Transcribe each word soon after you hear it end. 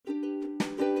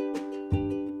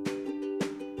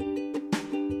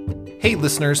Hey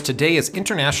listeners, today is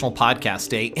International Podcast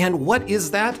Day, and what is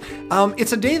that?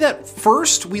 It's a day that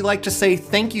first we like to say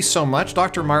thank you so much.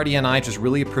 Dr. Marty and I just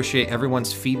really appreciate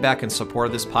everyone's feedback and support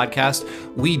of this podcast.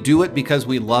 We do it because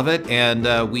we love it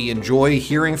and we enjoy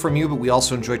hearing from you, but we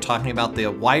also enjoy talking about the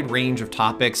wide range of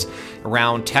topics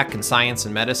around tech and science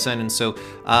and medicine. And so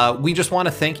we just want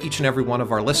to thank each and every one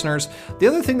of our listeners. The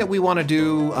other thing that we want to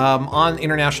do on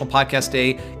International Podcast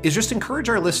Day is just encourage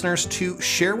our listeners to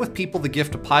share with people the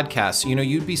gift of podcasts. You know,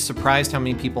 you'd be surprised how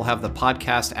many people have the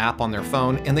podcast app on their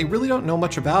phone and they really don't know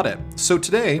much about it. So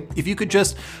today, if you could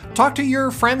just talk to your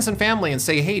friends and family and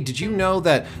say, hey, did you know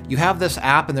that you have this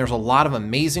app and there's a lot of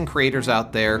amazing creators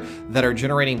out there that are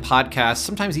generating podcasts,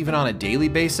 sometimes even on a daily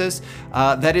basis,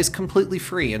 that is completely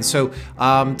free. And so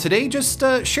today, just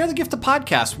share the gift of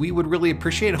podcasts. We would really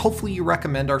appreciate it. Hopefully you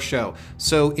recommend our show.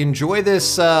 So enjoy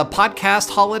this podcast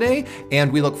holiday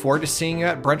and we look forward to seeing you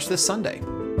at brunch this Sunday.